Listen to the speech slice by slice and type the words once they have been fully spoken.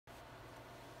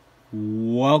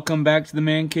Welcome back to the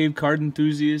Man Cave Card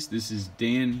Enthusiast. This is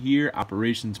Dan here,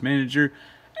 Operations Manager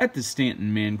at the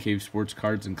Stanton Man Cave Sports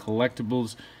Cards and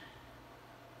Collectibles.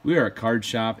 We are a card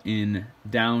shop in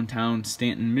downtown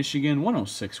Stanton, Michigan,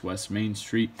 106 West Main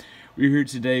Street. We're here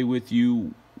today with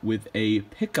you with a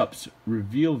pickups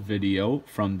reveal video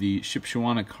from the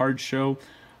Shipshewana card show.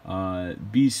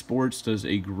 B Sports does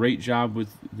a great job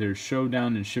with their show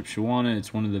down in Shipshewana.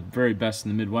 It's one of the very best in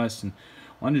the Midwest, and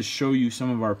I wanted to show you some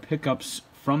of our pickups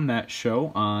from that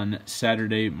show on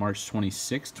Saturday, March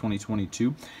 26,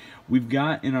 2022. We've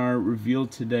got in our reveal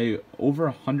today over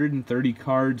 130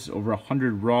 cards, over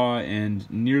 100 raw, and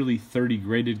nearly 30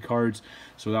 graded cards.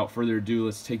 So without further ado,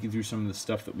 let's take you through some of the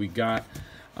stuff that we got.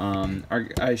 Our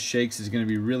guy Shakes is going to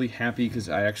be really happy because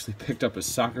I actually picked up a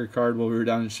soccer card while we were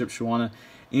down in Shipshewana.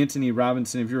 Anthony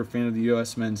Robinson, if you're a fan of the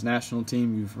U.S. men's national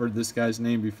team, you've heard this guy's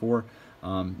name before.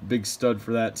 Big stud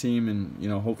for that team,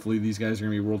 and hopefully these guys are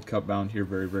going to be World Cup bound here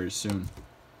very, very soon.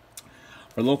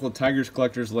 Our local Tigers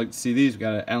collectors like to see these. We've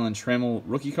got an Alan Trammell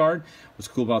rookie card. What's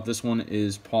cool about this one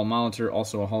is Paul Molitor,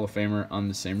 also a Hall of Famer on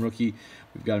the same rookie.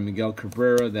 We've got a Miguel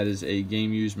Cabrera, that is a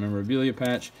game-used memorabilia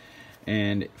patch.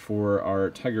 And for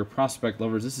our Tiger prospect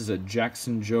lovers, this is a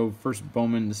Jackson Joe first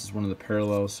Bowman. This is one of the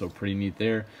parallels, so pretty neat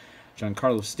there.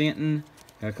 Giancarlo Stanton.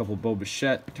 Got a couple Bo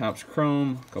Bichette, Topps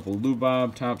Chrome, a couple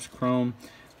Lubob, Topps Chrome.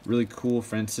 Really cool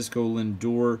Francisco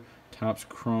Lindor, Topps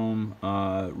Chrome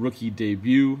rookie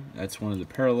debut. That's one of the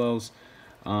parallels.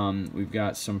 We've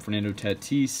got some Fernando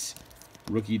Tatis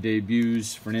rookie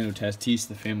debuts. Fernando Tatis,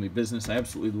 the family business. I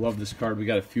absolutely love this card. We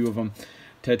got a few of them.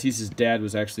 Tatis's dad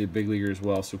was actually a big leaguer as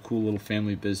well, so cool little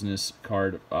family business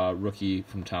card rookie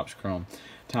from Topps Chrome.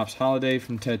 Topps Holiday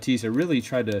from Tatis. I really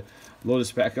tried to load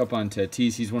us back up on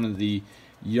Tatis. He's one of the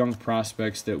young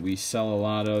prospects that we sell a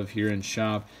lot of here in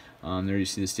shop. There you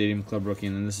see the Stadium Club rookie,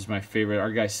 and then this is my favorite.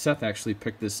 Our guy Seth actually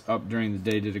picked this up during the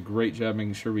day, did a great job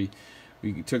making sure we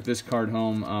took this card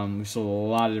home. We sold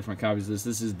a lot of different copies of this.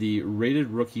 This is the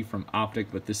rated rookie from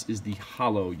Optic, but this is the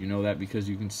hollow. You know that because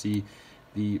you can see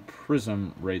the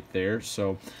prism right there.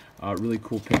 So really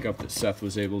cool pickup that Seth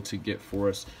was able to get for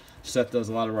us. Seth does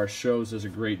a lot of our shows, does a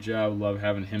great job. Love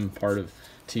having him part of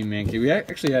Team Man Cave. We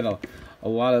actually had a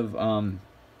lot of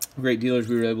great dealers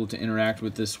we were able to interact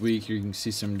with this week. Here you can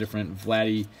see some different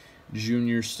Vladdy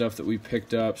Jr. stuff that we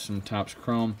picked up, some Topps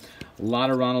Chrome. A lot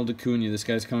of Ronald Acuna. This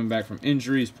guy's coming back from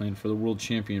injury. He's playing for the world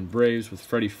champion Braves with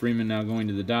Freddie Freeman now going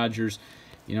to the Dodgers.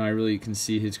 I really can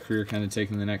see his career kind of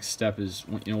taking the next step as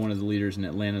one of the leaders in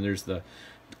Atlanta. There's the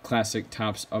classic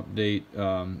Topps update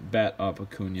bat up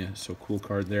Acuna. So cool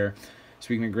card there.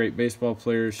 Speaking of great baseball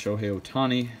players, Shohei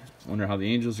Ohtani. Wonder how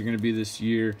the Angels are going to be this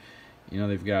year.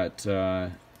 They've got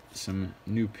some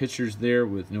new pitchers there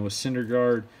with Noah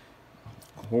Syndergaard.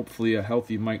 Hopefully a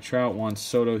healthy Mike Trout. Juan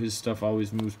Soto, his stuff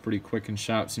always moves pretty quick in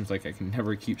shop. Seems like I can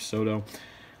never keep Soto.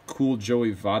 Cool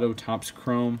Joey Votto, Topps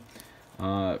Chrome.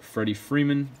 Freddie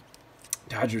Freeman.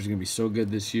 Dodgers are going to be so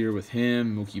good this year with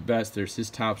him. Mookie Betts, there's his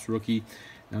Topps rookie.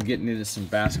 Now getting into some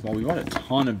basketball. We bought a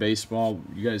ton of baseball.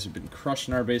 You guys have been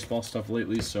crushing our baseball stuff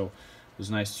lately, so it was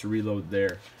nice to reload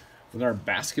there. With our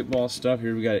basketball stuff,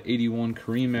 here we got an 81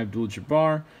 Kareem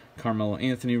Abdul-Jabbar, Carmelo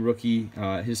Anthony rookie.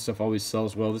 His stuff always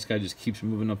sells well. This guy just keeps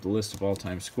moving up the list of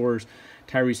all-time scorers.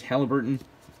 Tyrese Halliburton.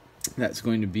 That's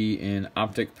going to be an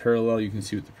Optic parallel. You can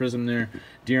see with the prism there.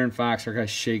 De'Aaron Fox, our guy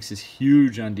Shakes is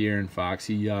huge on De'Aaron Fox.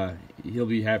 He'll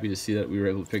be happy to see that we were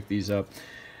able to pick these up.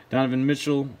 Donovan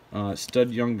Mitchell,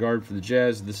 stud young guard for the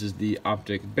Jazz. This is the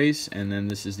Optic base, and then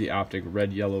this is the Optic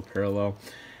red-yellow parallel.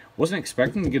 Wasn't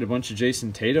expecting to get a bunch of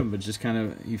Jason Tatum, but just kind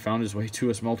of he found his way to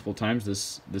us multiple times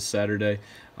this Saturday.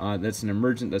 That's an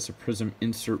emergent. That's a prism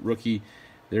insert rookie.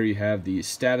 There you have the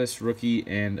status rookie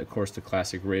and, of course, the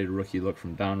classic rated rookie look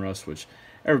from Donruss, which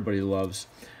everybody loves.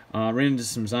 Ran into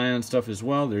some Zion stuff as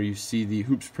well. There you see the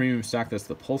Hoops Premium stock. That's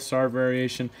the Pulsar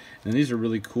variation. And these are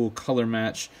really cool color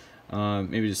match,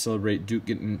 maybe to celebrate Duke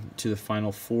getting to the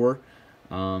Final Four.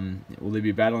 Will they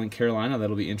be battling Carolina?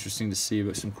 That'll be interesting to see,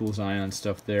 but some cool Zion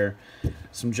stuff there.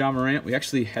 Some Ja Morant. We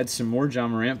actually had some more Ja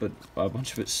Morant, but a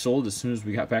bunch of it sold as soon as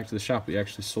we got back to the shop. We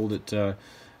actually sold it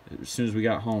as soon as we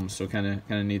got home, so kind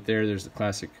of neat there. There's the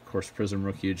classic, of course, Prism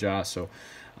rookie of Ja. So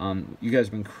you guys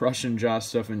have been crushing Ja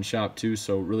stuff in shop too,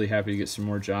 so really happy to get some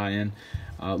more Ja in.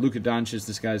 Luka Doncic,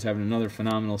 this guy's having another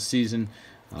phenomenal season.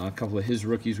 A couple of his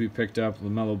rookies we picked up.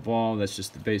 LaMelo Ball, that's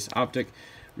just the base Optic.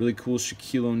 Really cool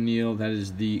Shaquille O'Neal, that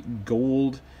is the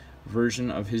gold version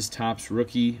of his Topps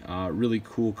rookie. Really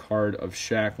cool card of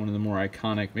Shaq, one of the more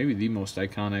iconic, maybe the most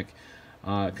iconic,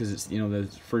 because it's the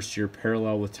first year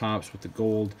parallel with Topps with the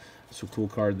gold So cool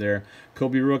card there.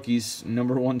 Kobe rookies,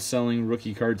 #1 selling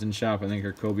rookie cards in shop, I think,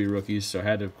 are Kobe rookies. So I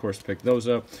had to, of course, pick those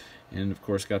up. And, of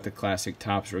course, got the classic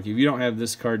Topps rookie. If you don't have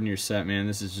this card in your set, man,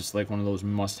 this is just like one of those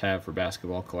must-have for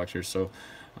basketball collectors. So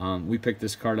we pick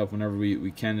this card up whenever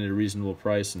we can at a reasonable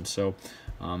price. And so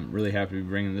really happy to be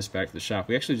bringing this back to the shop.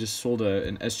 We actually just sold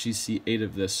an SGC 8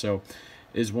 of this. So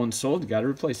is one sold? Got to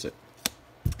replace it.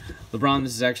 LeBron,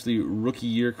 this is actually rookie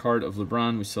year card of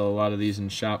LeBron. We sell a lot of these in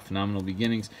shop. Phenomenal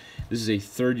beginnings. This is a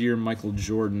third-year Michael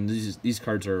Jordan. These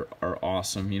cards are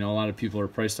awesome. You know, a lot of people are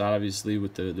priced out, obviously,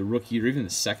 with the rookie or even the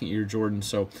second-year Jordan.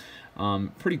 So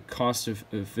pretty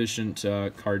cost-efficient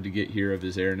card to get here of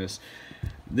his airness.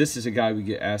 This is a guy we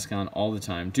get asked on all the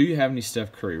time. Do you have any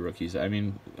Steph Curry rookies? I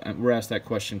mean, we're asked that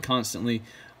question constantly.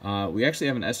 We actually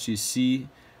have an SGC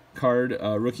card,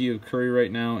 rookie of Curry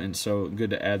right now, and so good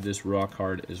to add this raw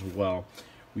card as well.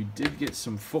 We did get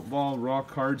some football raw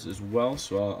cards as well,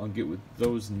 so I'll get with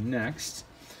those next.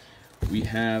 We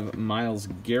have Myles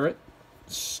Garrett,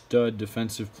 stud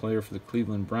defensive player for the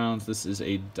Cleveland Browns. This is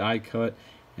a die cut,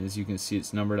 and as you can see,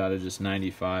 it's numbered out of just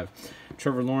 95.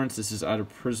 Trevor Lawrence, this is out of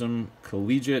Prism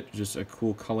Collegiate, just a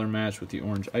cool color match with the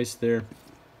orange ice there.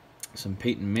 Some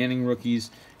Peyton Manning rookies.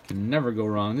 Can never go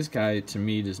wrong. This guy, to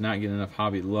me, does not get enough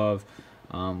hobby love.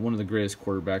 One of the greatest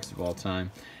quarterbacks of all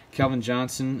time. Calvin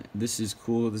Johnson, this is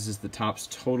cool. This is the Topps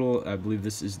total. I believe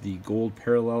this is the gold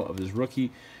parallel of his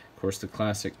rookie. Of course, the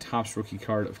classic Topps rookie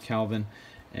card of Calvin.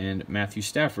 And Matthew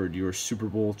Stafford, your Super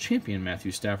Bowl champion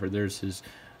Matthew Stafford. There's his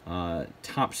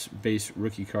Topps base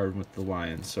rookie card with the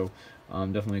Lions. So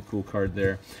definitely a cool card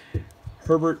there.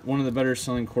 Herbert, one of the better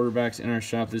selling quarterbacks in our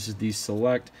shop. This is the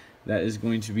Select. That is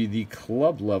going to be the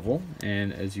club level,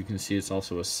 and as you can see, it's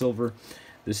also a silver.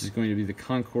 This is going to be the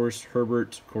Concourse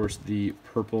Herbert, of course, the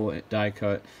purple die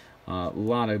cut. A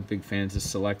lot of big fans of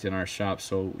Select in our shop,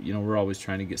 so you know we're always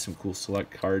trying to get some cool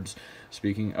Select cards.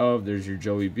 Speaking of, there's your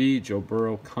Joey B, Joe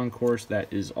Burrow Concourse.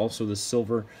 That is also the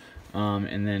silver,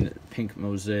 and then pink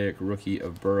mosaic rookie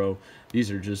of Burrow. These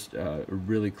are just a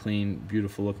really clean,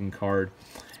 beautiful looking card.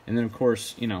 And then, of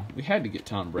course, you know, we had to get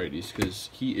Tom Brady's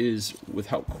because he is,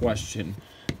 without question,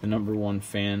 the #1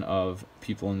 fan of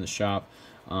people in the shop.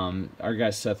 Our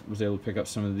guy Seth was able to pick up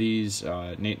some of these.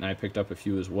 Nate and I picked up a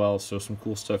few as well, so some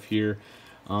cool stuff here.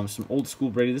 Some old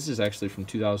school Brady. This is actually from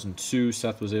 2002.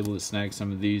 Seth was able to snag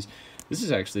some of these. This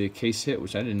is actually a case hit,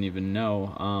 which I didn't even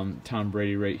know. Tom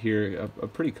Brady right here, a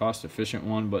pretty cost-efficient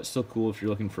one, but still cool if you're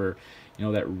looking for, you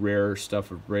know, that rare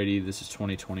stuff of Brady. This is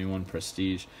 2021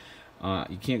 Prestige.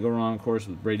 You can't go wrong, of course,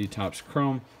 with Brady Topps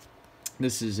Chrome.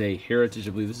 This is a Heritage,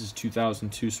 I believe this is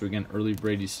 2002, so again, early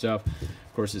Brady stuff.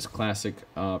 Of course, it's classic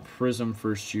Prism,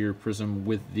 first year Prism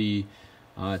with the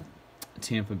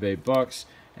Tampa Bay Bucks.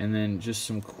 And then just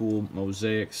some cool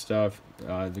mosaic stuff,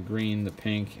 the green, the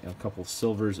pink, a couple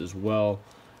silvers as well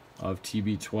of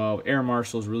TB12. Air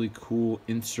Marshall's really cool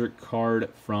insert card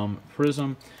from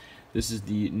Prism. This is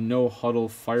the No Huddle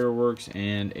Fireworks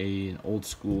and an old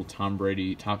school Tom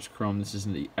Brady Topps Chrome. This is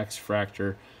in the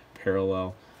X-Fractor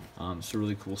parallel. So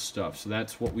really cool stuff. So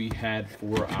that's what we had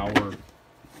for our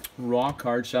raw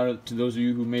card. Shout out to those of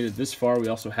you who made it this far. We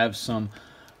also have some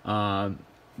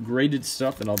graded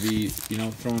stuff that I'll be, you know,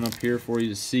 throwing up here for you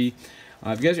to see.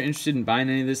 If you guys are interested in buying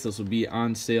any of this will be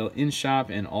on sale in shop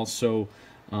and also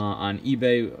on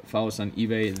eBay. Follow us on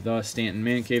eBay, The Stanton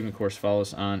Man Cave, and of course follow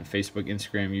us on Facebook,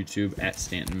 Instagram, YouTube at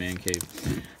Stanton Man Cave.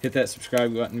 Hit that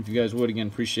subscribe button if you guys would. Again,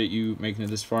 appreciate you making it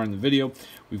this far in the video.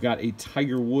 We've got a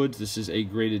Tiger Woods. This is a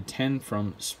graded 10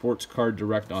 from Sports Card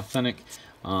Direct Authentic.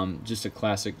 Just a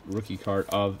classic rookie card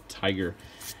of Tiger.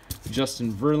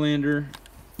 Justin Verlander.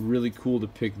 Really cool to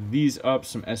pick these up.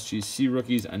 Some SGC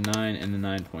rookies, a 9 and a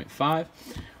 9.5.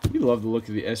 We love the look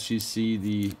of the SGC,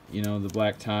 the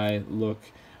black tie look.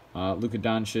 Luka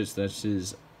Doncic, that's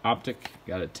his optic.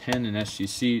 Got a 10 in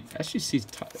SGC. SGC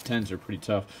 10s are pretty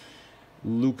tough.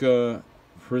 Luka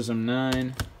Prism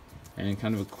 9, and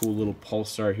kind of a cool little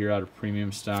Pulsar here out of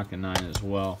premium stock, a 9 as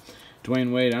well.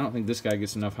 Dwayne Wade, I don't think this guy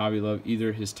gets enough hobby love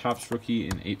either. His Topps rookie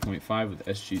in 8.5 with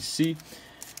SGC.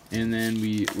 And then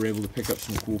we were able to pick up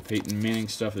some cool Peyton Manning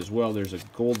stuff as well. There's a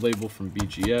gold label from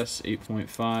BGS,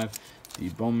 8.5. The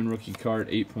Bowman rookie card,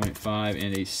 8.5.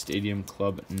 And a Stadium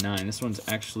Club 9. This one's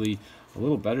actually a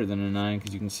little better than a 9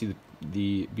 because you can see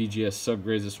the BGS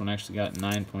subgrades. This one actually got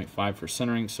 9.5 for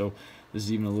centering. So this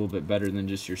is even a little bit better than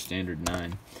just your standard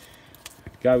 9.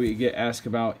 Guy we get asked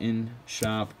about in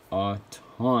shop a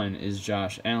ton is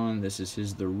Josh Allen. This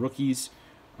is the rookies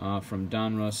from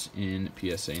Donruss in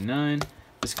PSA 9.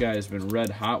 This guy has been red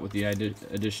hot with the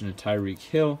addition of Tyreek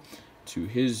Hill to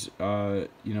his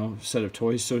set of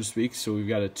toys, so to speak. So we've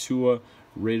got a Tua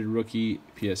rated rookie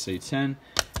PSA 10,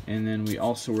 And then we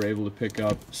also were able to pick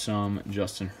up some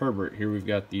Justin Herbert. Here we've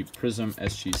got the Prism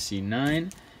SGC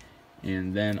 9,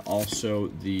 and then also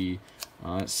the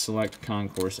Select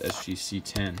Concourse SGC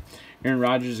 10. Aaron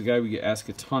Rodgers is a guy we get asked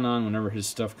a ton on. Whenever his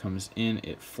stuff comes in,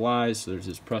 it flies. So there's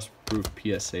his Press Proof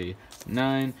PSA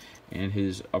 9 and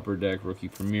his Upper Deck Rookie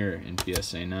Premier in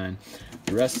PSA 9.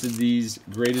 The rest of these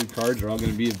graded cards are all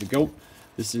going to be of the GOAT.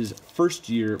 This is first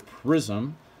year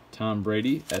Prism Tom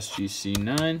Brady SGC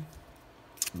 9.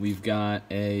 We've got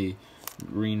a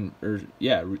green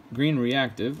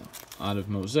reactive out of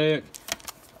Mosaic.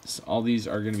 So all these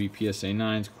are going to be PSA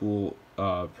 9s. Cool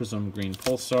Prism Green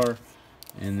Pulsar,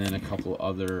 and then a couple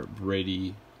other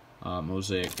Brady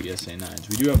Mosaic PSA 9s.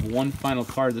 We do have one final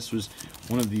card. This was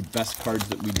one of the best cards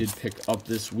that we did pick up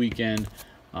this weekend.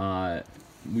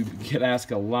 We get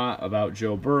asked a lot about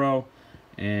Joe Burrow,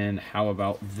 and how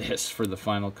about this for the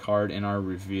final card in our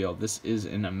reveal? This is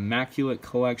an immaculate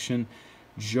collection,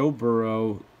 Joe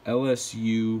Burrow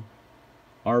LSU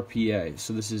RPA.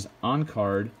 So this is on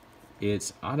card.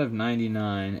 It's out of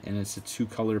 99, and it's a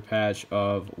 2-color patch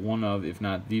of one of, if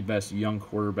not the best young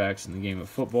quarterbacks in the game of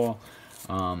football.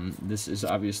 This is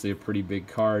obviously a pretty big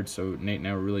card, so Nate and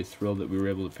I were really thrilled that we were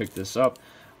able to pick this up.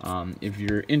 If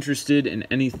you're interested in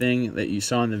anything that you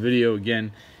saw in the video,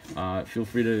 again, feel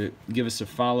free to give us a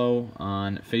follow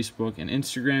on Facebook and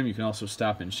Instagram. You can also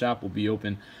stop and shop. We'll be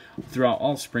open throughout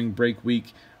all spring break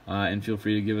week, and feel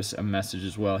free to give us a message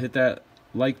as well. Hit that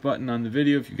like button on the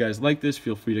video if you guys like this.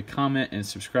 Feel free to comment and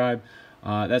subscribe.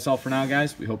 That's all for now,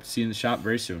 guys. We hope to see you in the shop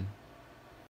very soon.